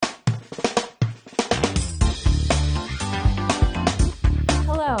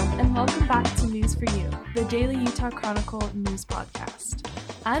the Daily Utah Chronicle news podcast.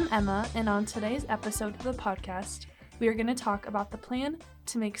 I'm Emma, and on today's episode of the podcast, we are going to talk about the plan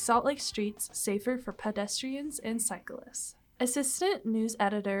to make Salt Lake streets safer for pedestrians and cyclists. Assistant news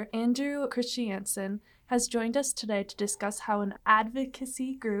editor Andrew Christiansen has joined us today to discuss how an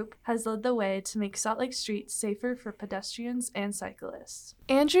advocacy group has led the way to make Salt Lake streets safer for pedestrians and cyclists.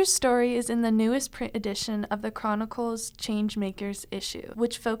 Andrew's story is in the newest print edition of the Chronicle's Changemakers issue,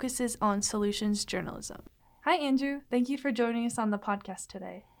 which focuses on solutions journalism. Hi, Andrew. Thank you for joining us on the podcast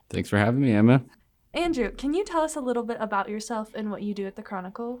today. Thanks for having me, Emma. Andrew, can you tell us a little bit about yourself and what you do at the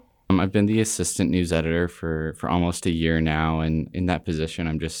Chronicle? I've been the assistant news editor for almost a year now, and in that position,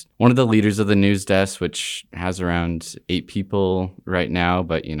 I'm just one of the leaders of the news desk, which has around 8 people right now,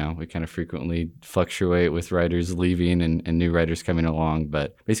 but, we kind of frequently fluctuate with writers leaving and new writers coming along,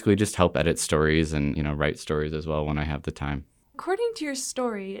 but basically just help edit stories and, write stories as well when I have the time. According to your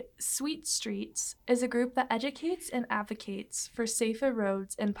story, Sweet Streets is a group that educates and advocates for safer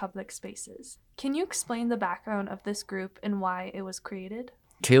roads and public spaces. Can you explain the background of this group and why it was created?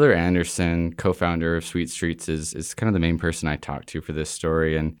 Taylor Anderson, co-founder of Sweet Streets, is kind of the main person I talked to for this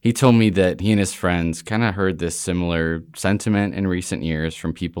story. And he told me that he and his friends kind of heard this similar sentiment in recent years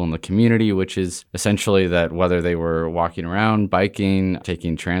from people in the community, which is essentially that whether they were walking around, biking,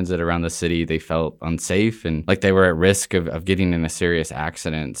 taking transit around the city, they felt unsafe and like they were at risk of getting in a serious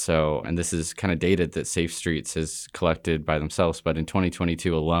accident. And this is kind of dated that Safe Streets has collected by themselves, but in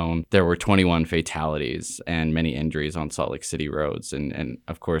 2022 alone, there were 21 fatalities and many injuries on Salt Lake City roads. And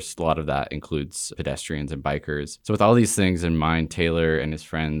of course, a lot of that includes pedestrians and bikers. So with all these things in mind, Taylor and his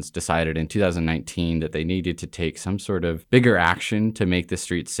friends decided in 2019 that they needed to take some sort of bigger action to make the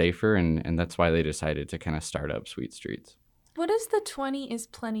streets safer, and that's why they decided to kind of start up Sweet Streets. What is the 20 is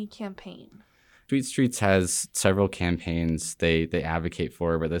Plenty campaign? Sweet Streets has several campaigns they advocate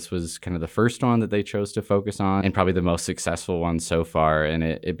for, but this was kind of the first one that they chose to focus on and probably the most successful one so far. And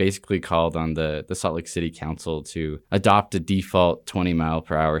it basically called on the Salt Lake City Council to adopt a default 20 mile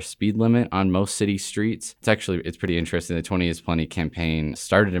per hour speed limit on most city streets. It's pretty interesting. The 20 is Plenty campaign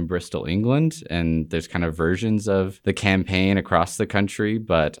started in Bristol, England, and there's kind of versions of the campaign across the country.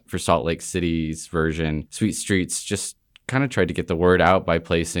 But for Salt Lake City's version, Sweet Streets just kind of tried to get the word out by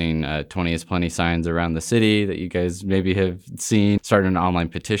placing 20 is Plenty signs around the city that you guys maybe have seen, started an online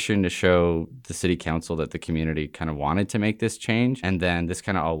petition to show the city council that the community kind of wanted to make this change. And then this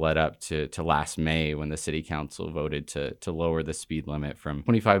kind of all led up to last May when the city council voted to lower the speed limit from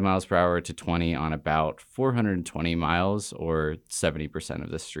 25 miles per hour to 20 on about 420 miles or 70%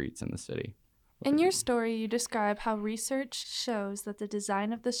 of the streets in the city. In your story, you describe how research shows that the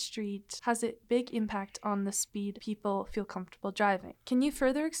design of the street has a big impact on the speed people feel comfortable driving. Can you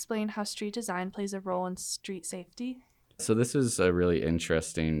further explain how street design plays a role in street safety? So this is a really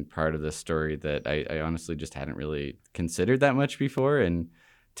interesting part of the story that I honestly just hadn't really considered that much before. And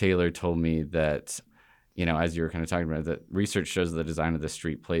Taylor told me that, as you were kind of talking about, that research shows the design of the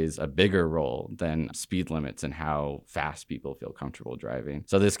street plays a bigger role than speed limits and how fast people feel comfortable driving.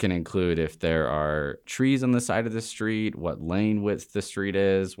 So this can include if there are trees on the side of the street, what lane width the street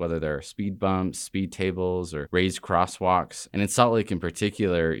is, whether there are speed bumps, speed tables, or raised crosswalks. And in Salt Lake in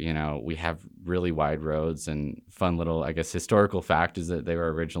particular, we have really wide roads, and fun little, historical fact is that they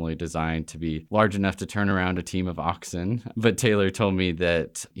were originally designed to be large enough to turn around a team of oxen. But Taylor told me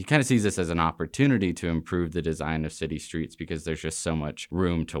that he kind of sees this as an opportunity to improve the design of city streets because there's just so much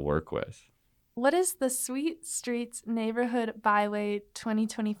room to work with. What is the Sweet Streets Neighborhood Byway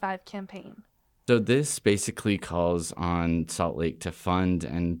 2025 campaign? So this basically calls on Salt Lake to fund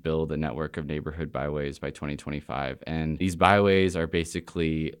and build a network of neighborhood byways by 2025. And these byways are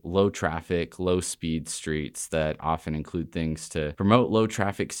basically low traffic, low speed streets that often include things to promote low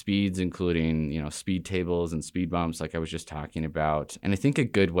traffic speeds, including, speed tables and speed bumps like I was just talking about. And I think a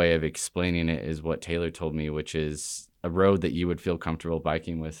good way of explaining it is what Taylor told me, which is a road that you would feel comfortable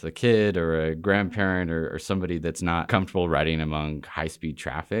biking with a kid or a grandparent or somebody that's not comfortable riding among high-speed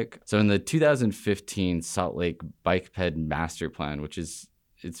traffic. So in the 2015 Salt Lake Bike Ped Master Plan,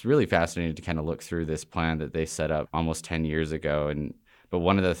 it's really fascinating to kind of look through this plan that they set up almost 10 years ago. But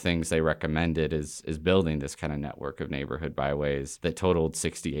one of the things they recommended is building this kind of network of neighborhood byways that totaled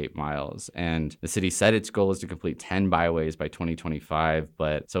 68 miles. And the city said its goal is to complete 10 byways by 2025,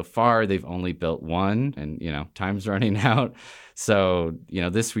 but so far they've only built one, and time's running out. So,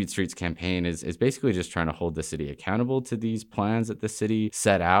 this Sweet Streets campaign is basically just trying to hold the city accountable to these plans that the city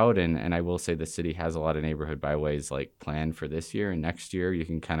set out. And I will say the city has a lot of neighborhood byways planned for this year and next year. You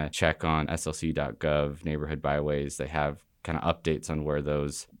can kind of check on slc.gov neighborhood byways. They have kind of updates on where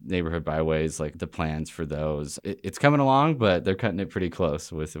those neighborhood byways, the plans for those. It's coming along, but they're cutting it pretty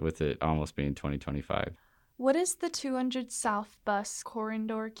close with it almost being 2025. What is the 200 South Bus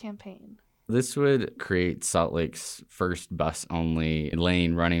Corridor campaign? This would create Salt Lake's first bus-only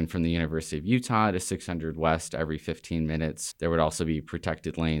lane running from the University of Utah to 600 West every 15 minutes. There would also be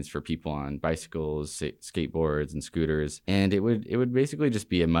protected lanes for people on bicycles, skateboards, and scooters. And it would basically just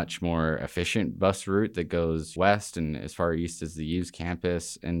be a much more efficient bus route that goes west and as far east as the U's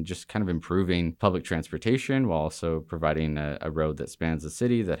campus, and just kind of improving public transportation while also providing a road that spans the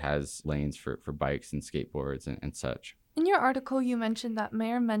city that has lanes for bikes and skateboards and such. In your article, you mentioned that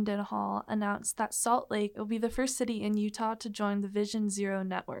Mayor Mendenhall announced that Salt Lake will be the first city in Utah to join the Vision Zero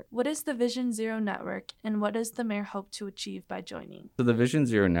network. What is the Vision Zero network, and what does the mayor hope to achieve by joining? So the Vision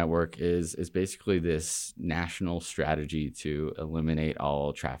Zero network is basically this national strategy to eliminate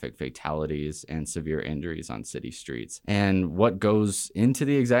all traffic fatalities and severe injuries on city streets. And what goes into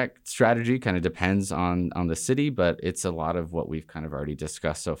the exact strategy kind of depends on the city, but it's a lot of what we've kind of already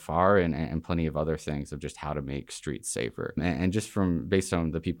discussed so far, and plenty of other things of just how to make streets safer. And just based on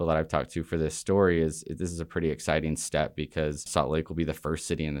the people that I've talked to for this story, this is a pretty exciting step because Salt Lake will be the first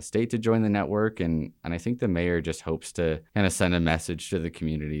city in the state to join the network. And I think the mayor just hopes to kind of send a message to the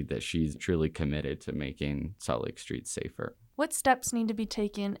community that she's truly committed to making Salt Lake streets safer. What steps need to be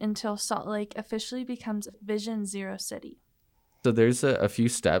taken until Salt Lake officially becomes a Vision Zero city? So there's a few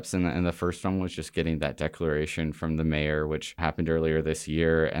steps, and the first one was just getting that declaration from the mayor, which happened earlier this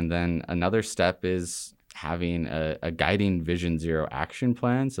year. And then another step is having a guiding Vision Zero action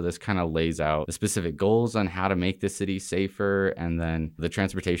plan. So this kind of lays out the specific goals on how to make the city safer. And then the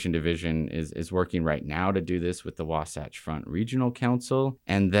Transportation Division is working right now to do this with the Wasatch Front Regional Council.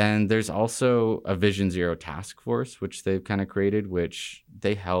 And then there's also a Vision Zero task force, which they've kind of created, which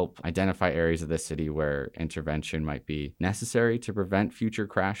they help identify areas of the city where intervention might be necessary to prevent future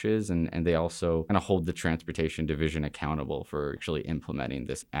crashes. And they also kind of hold the Transportation Division accountable for actually implementing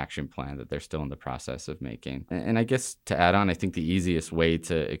this action plan that they're still in the process of making. And I guess to add on, I think the easiest way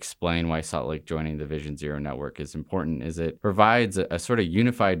to explain why Salt Lake joining the Vision Zero network is important is it provides a sort of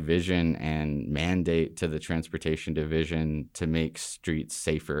unified vision and mandate to the Transportation Division to make streets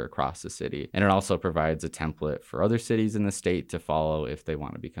safer across the city. And it also provides a template for other cities in the state to follow if they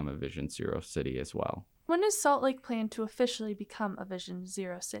want to become a Vision Zero city as well. When does Salt Lake plan to officially become a Vision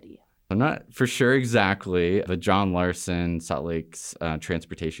Zero city? I'm not for sure exactly, but John Larson, Salt Lake's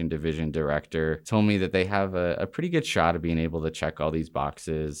Transportation Division Director, told me that they have a pretty good shot of being able to check all these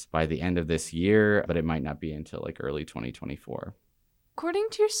boxes by the end of this year, but it might not be until like early 2024. According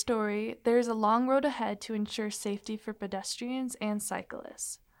to your story, there is a long road ahead to ensure safety for pedestrians and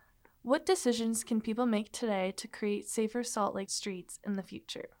cyclists. What decisions can people make today to create safer Salt Lake streets in the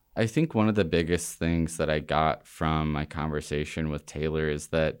future? I think one of the biggest things that I got from my conversation with Taylor is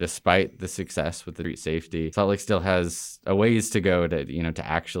that despite the success with the street safety, Salt Lake still has a ways to go to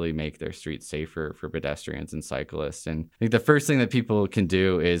actually make their streets safer for pedestrians and cyclists. And I think the first thing that people can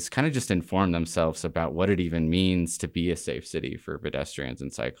do is kind of just inform themselves about what it even means to be a safe city for pedestrians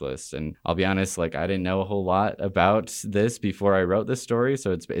and cyclists. And I'll be honest, I didn't know a whole lot about this before I wrote this story,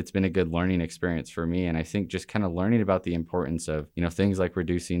 so it's been a good learning experience for me. And I think just kind of learning about the importance of things like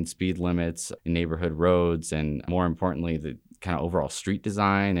reducing speed limits in neighborhood roads, and more importantly, the kind of overall street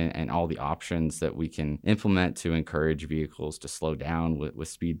design and all the options that we can implement to encourage vehicles to slow down with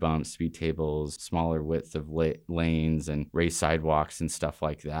speed bumps, speed tables, smaller width of lanes, and raised sidewalks and stuff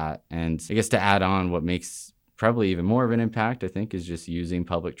like that. And I guess to add on, what makes probably even more of an impact, I think, is just using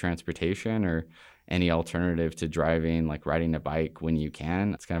public transportation or any alternative to driving, like riding a bike when you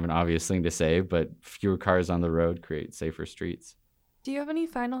can. It's kind of an obvious thing to say, but fewer cars on the road create safer streets. Do you have any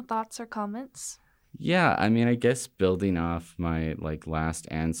final thoughts or comments? Yeah, I mean, I guess building off my last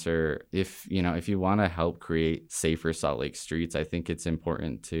answer, if you want to help create safer Salt Lake streets, I think it's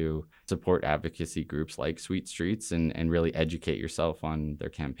important to support advocacy groups like Sweet Streets and really educate yourself on their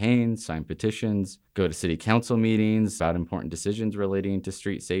campaigns, sign petitions, go to city council meetings about important decisions relating to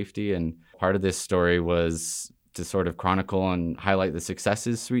street safety. And part of this story was to sort of chronicle and highlight the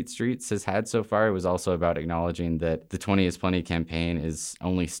successes Sweet Streets has had so far. It was also about acknowledging that the 20 is Plenty campaign is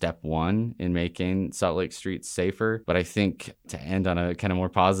only step one in making Salt Lake streets safer. But I think to end on a kind of more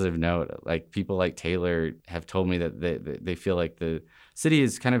positive note, people like Taylor have told me that they feel like the city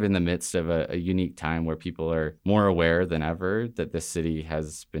is kind of in the midst of a unique time where people are more aware than ever that this city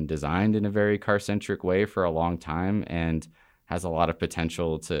has been designed in a very car-centric way for a long time and has a lot of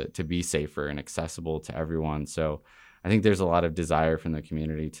potential to be safer and accessible to everyone. So I think there's a lot of desire from the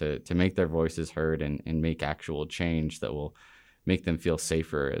community to make their voices heard and make actual change that will make them feel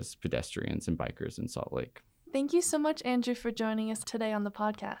safer as pedestrians and bikers in Salt Lake. Thank you so much, Andrew, for joining us today on the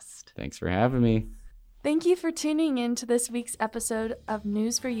podcast. Thanks for having me. Thank you for tuning in to this week's episode of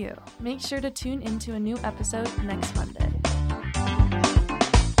News for You. Make sure to tune into a new episode next Monday.